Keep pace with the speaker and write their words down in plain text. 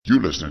You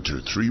listen to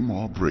 3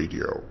 Mob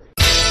Radio.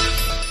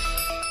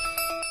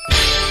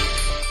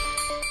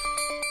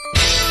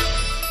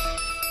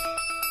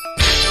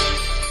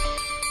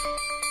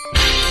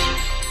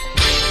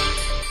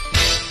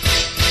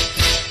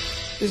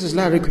 This is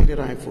Larry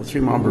Kwelirai for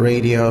 3 Mob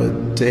Radio.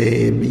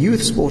 The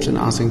Youth, Sport and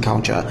Arts and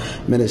Culture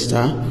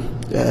Minister,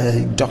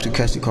 Dr.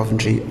 Kirsty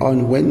Coventry,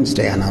 on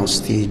Wednesday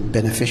announced the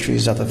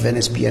beneficiaries of the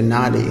Venice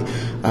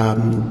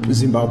Biennale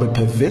Zimbabwe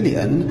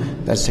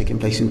Pavilion that's taking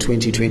place in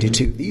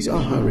 2022. These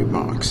are her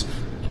remarks.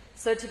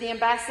 So to the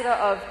Ambassador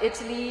of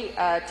Italy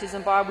to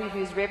Zimbabwe,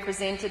 who's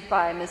represented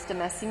by Mr.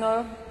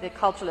 Massimo, the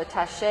cultural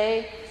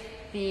attaché,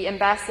 the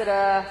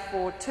Ambassador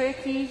for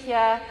Turkey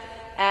here,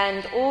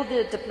 and all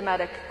the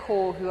diplomatic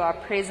corps who are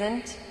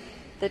present,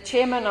 the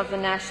Chairman of the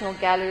National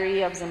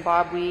Gallery of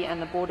Zimbabwe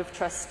and the Board of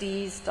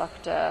Trustees,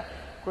 Dr.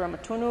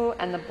 Guramatunu,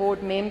 and the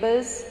board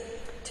members,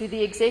 to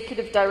the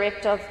Executive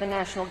Director of the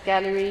National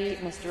Gallery,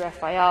 Mr.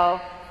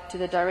 Raphael, to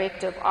the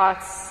Director of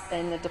Arts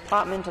in the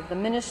Department of the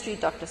Ministry,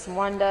 Dr.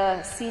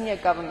 Simwanda, senior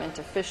government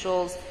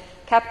officials,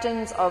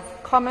 captains of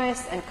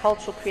commerce and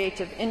cultural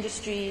creative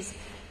industries,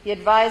 the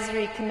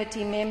advisory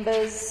committee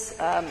members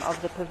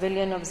of the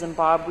Pavilion of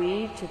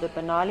Zimbabwe to the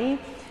Biennale,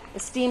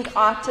 esteemed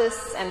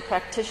artists and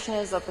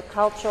practitioners of the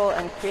cultural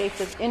and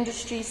creative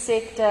industry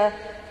sector,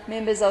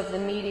 members of the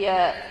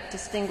media,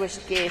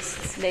 distinguished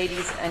guests,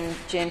 ladies and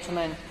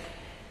gentlemen.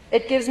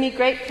 It gives me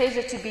great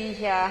pleasure to be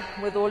here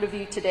with all of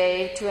you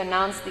today to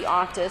announce the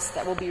artists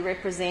that will be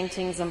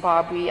representing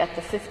Zimbabwe at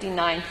the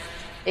 59th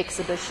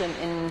exhibition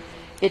in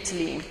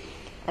Italy,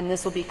 and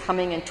this will be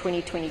coming in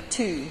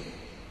 2022.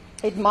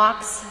 It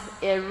marks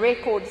a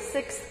record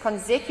 6th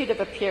consecutive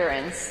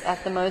appearance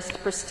at the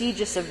most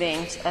prestigious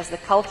event as the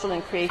cultural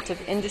and creative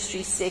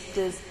industry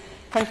sectors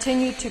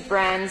continue to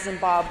brand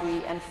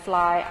Zimbabwe and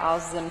fly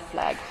our Zim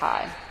flag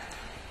high.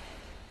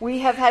 We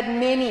have had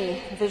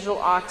many visual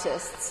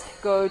artists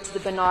go to the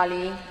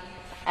Biennale,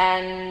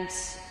 and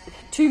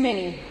too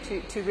many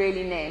to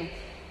really name.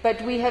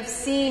 But we have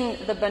seen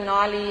the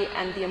Biennale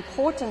and the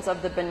importance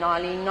of the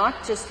Biennale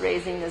not just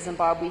raising the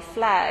Zimbabwe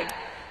flag,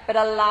 but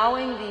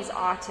allowing these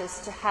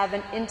artists to have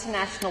an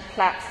international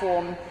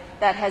platform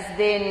that has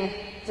then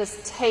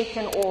just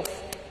taken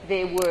off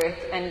their work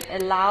and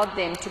allowed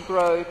them to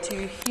grow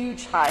to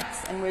huge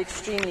heights, and we're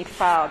extremely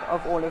proud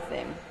of all of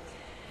them.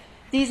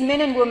 These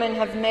men and women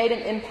have made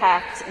an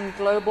impact in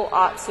global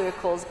art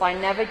circles by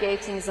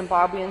navigating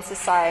Zimbabwean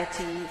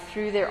society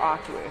through their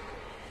artwork.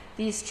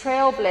 These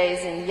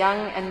trailblazing young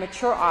and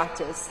mature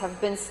artists have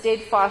been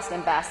steadfast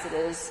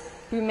ambassadors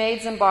who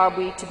made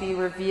Zimbabwe to be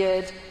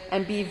revered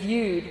and be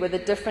viewed with a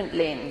different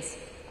lens,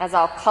 as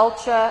our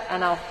culture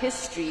and our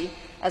history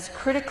as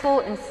critical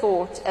in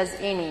thought as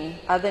any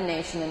other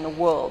nation in the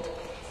world.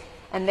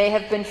 And they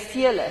have been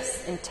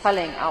fearless in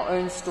telling our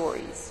own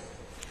stories.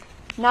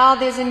 Now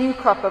there's a new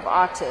crop of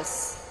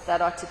artists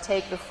that are to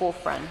take the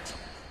forefront.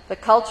 The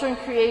culture and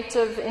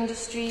creative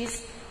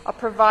industries are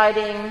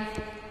providing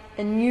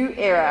a new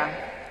era.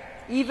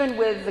 Even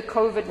with the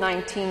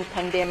COVID-19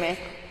 pandemic,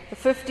 the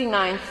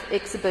 59th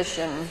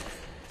exhibition,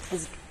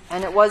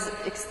 and it was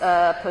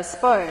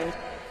postponed,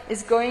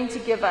 is going to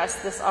give us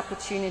this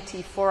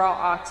opportunity for our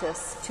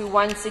artists to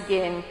once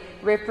again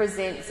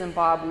represent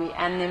Zimbabwe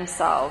and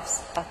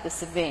themselves at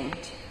this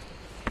event.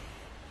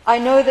 I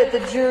know that the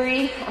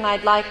jury, and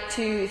I'd like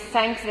to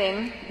thank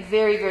them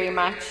very, very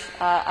much.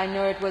 I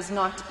know it was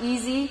not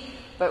easy,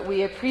 but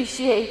we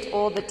appreciate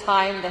all the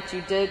time that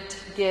you did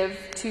give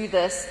to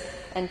this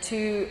and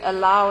to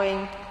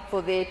allowing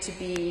for there to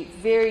be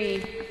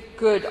very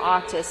good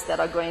artists that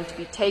are going to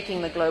be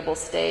taking the global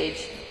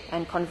stage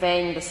and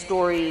conveying the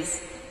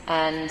stories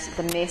and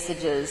the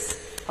messages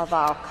of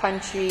our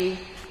country,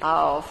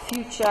 our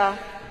future,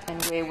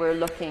 and where we're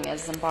looking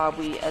as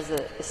Zimbabwe as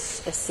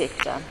a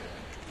sector.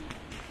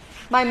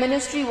 My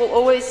ministry will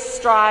always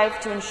strive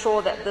to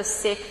ensure that this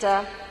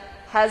sector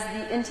has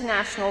the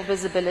international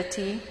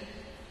visibility,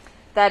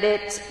 that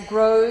it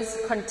grows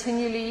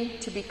continually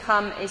to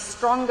become a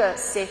stronger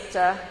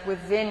sector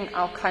within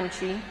our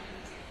country.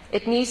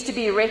 It needs to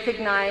be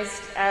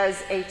recognized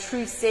as a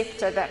true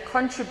sector that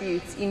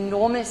contributes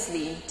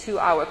enormously to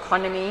our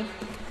economy,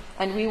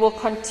 and we will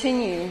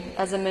continue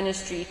as a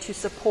ministry to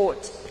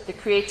support the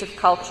creative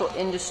cultural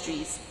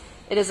industries.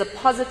 It is a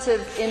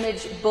positive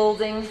image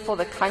building for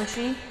the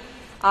country.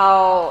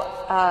 Our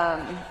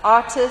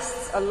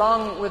artists,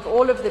 along with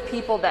all of the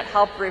people that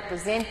help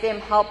represent them,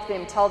 help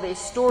them tell their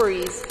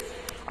stories,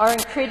 are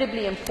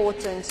incredibly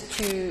important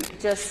to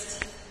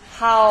just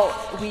how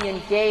we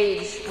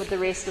engage with the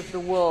rest of the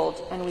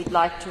world, and we'd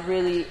like to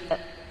really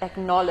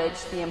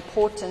acknowledge the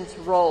important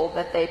role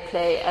that they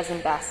play as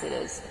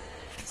ambassadors.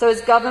 So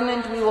as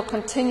government, we will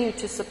continue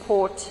to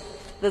support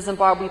the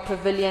Zimbabwe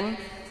Pavilion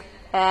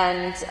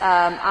and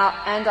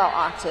our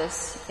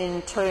artists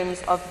in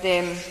terms of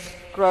them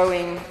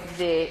growing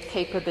their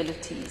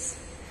capabilities.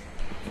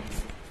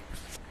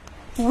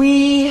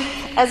 We,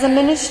 as a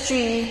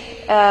ministry,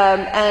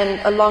 and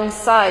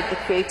alongside the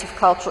creative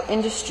cultural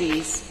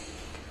industries,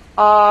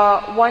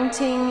 are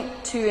wanting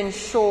to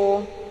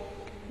ensure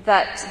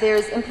that there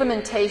is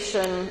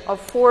implementation of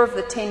 4 of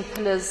the 10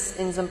 pillars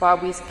in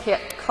Zimbabwe's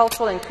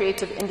cultural and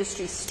creative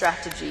industry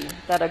strategy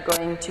that are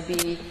going to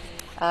be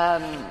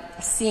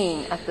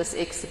seen at this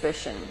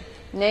exhibition,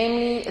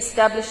 namely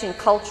establishing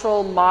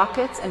cultural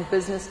markets and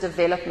business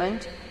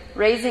development,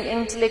 raising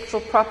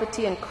intellectual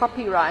property and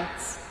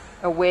copyrights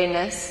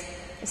awareness,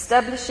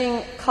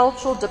 establishing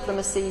cultural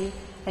diplomacy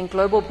and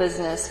global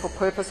business for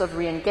purpose of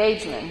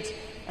re-engagement,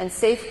 and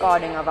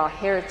safeguarding of our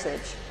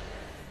heritage.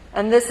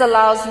 And this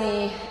allows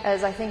me,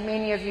 as I think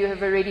many of you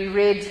have already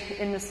read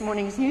in this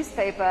morning's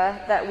newspaper,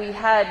 that we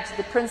had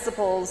the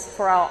principles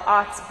for our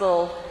arts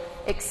bill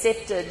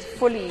accepted,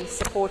 fully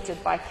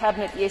supported by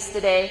Cabinet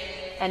yesterday,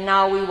 and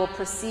now we will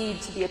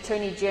proceed to the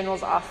Attorney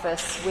General's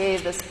office where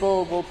this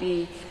bill will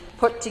be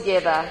put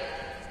together,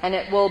 and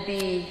it will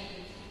be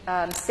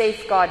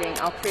safeguarding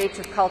our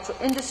creative cultural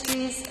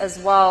industries as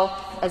well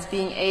as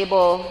being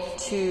able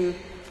to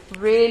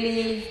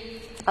really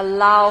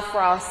allow for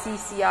our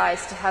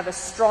CCIs to have a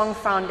strong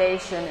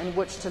foundation in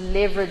which to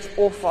leverage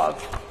off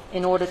of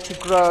in order to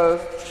grow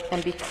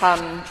and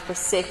become the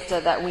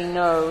sector that we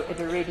know it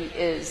already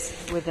is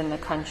within the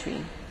country.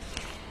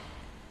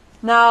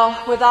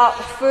 Now, without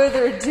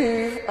further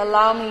ado,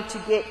 allow me to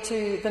get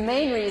to the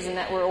main reason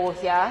that we're all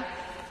here.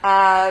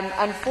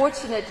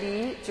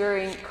 Unfortunately,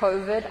 during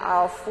COVID,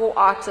 our 4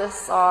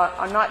 artists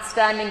are not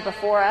standing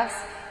before us,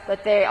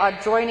 but they are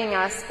joining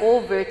us all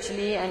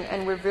virtually,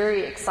 and we're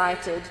very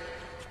excited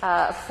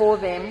for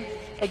them.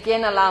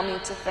 Again, allow me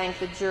to thank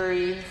the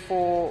jury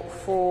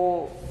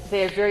for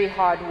their very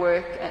hard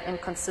work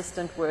and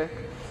consistent work.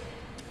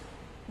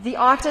 The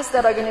artists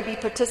that are going to be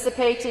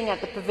participating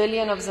at the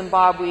Pavilion of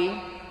Zimbabwe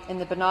in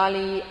the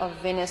Biennale of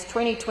Venice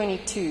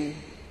 2022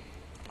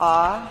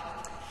 are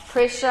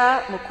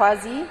Pressure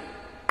Mukwazi,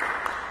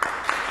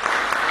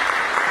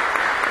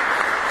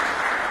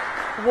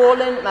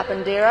 Warland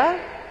Mapandera,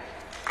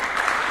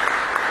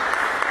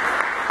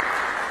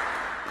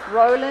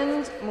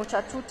 Roland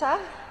Muchatuta,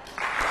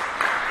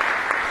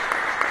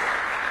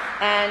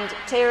 and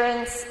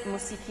Terence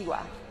Musikiwa.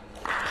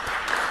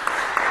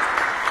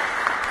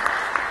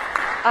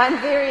 I'm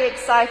very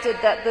excited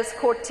that this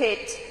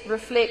quartet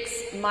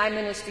reflects my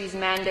ministry's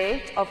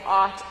mandate of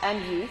art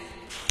and youth,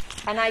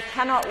 and I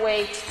cannot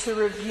wait to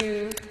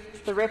review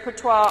the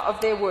repertoire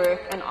of their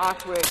work and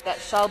artwork that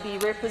shall be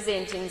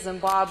representing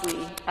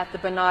Zimbabwe at the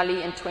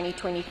Biennale in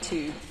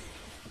 2022.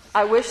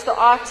 I wish the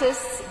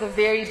artists the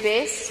very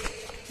best.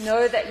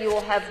 Know that you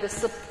will have the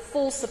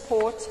full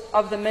support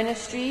of the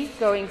ministry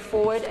going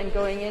forward and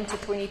going into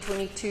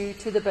 2022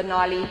 to the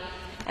Biennale.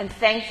 And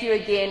thank you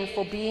again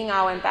for being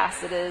our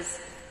ambassadors,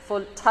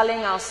 for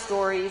telling our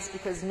stories,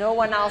 because no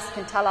one else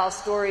can tell our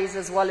stories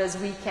as well as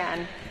we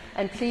can.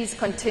 And please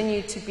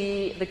continue to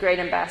be the great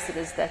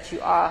ambassadors that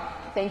you are.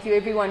 Thank you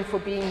everyone for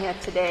being here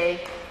today.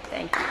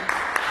 Thank you.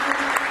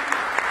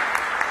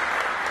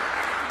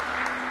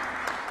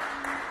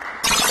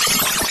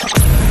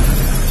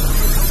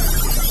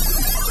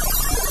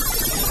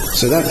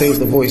 So that there is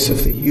the voice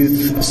of the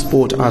Youth,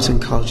 Sport, Arts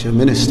and Culture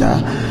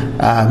Minister,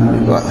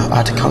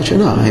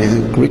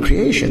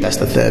 Recreation, that's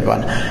the third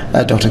one,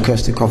 Dr.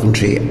 Kirsty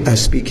Coventry,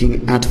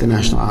 speaking at the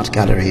National Art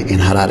Gallery in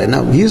Harare.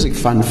 Now, here's a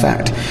fun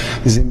fact.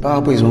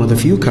 Zimbabwe is one of the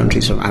few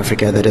countries from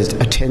Africa that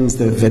attends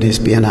the Venice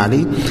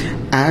Biennale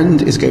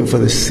and is going for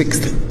the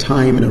 6th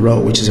time in a row,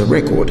 which is a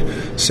record.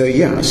 So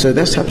yeah, so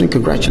that's happening.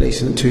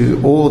 Congratulations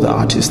to all the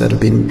artists that have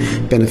been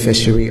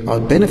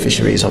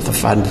beneficiaries of the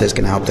fund that's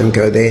going to help them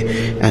go there,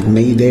 and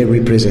may they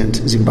represent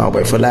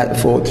Zimbabwe. For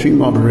 3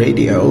 Mob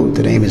Radio,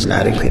 the name is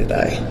Larry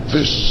Kredai.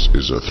 This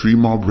is a 3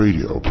 Mob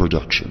Radio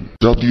production.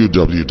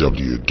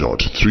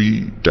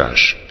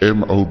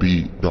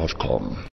 www.3-mob.com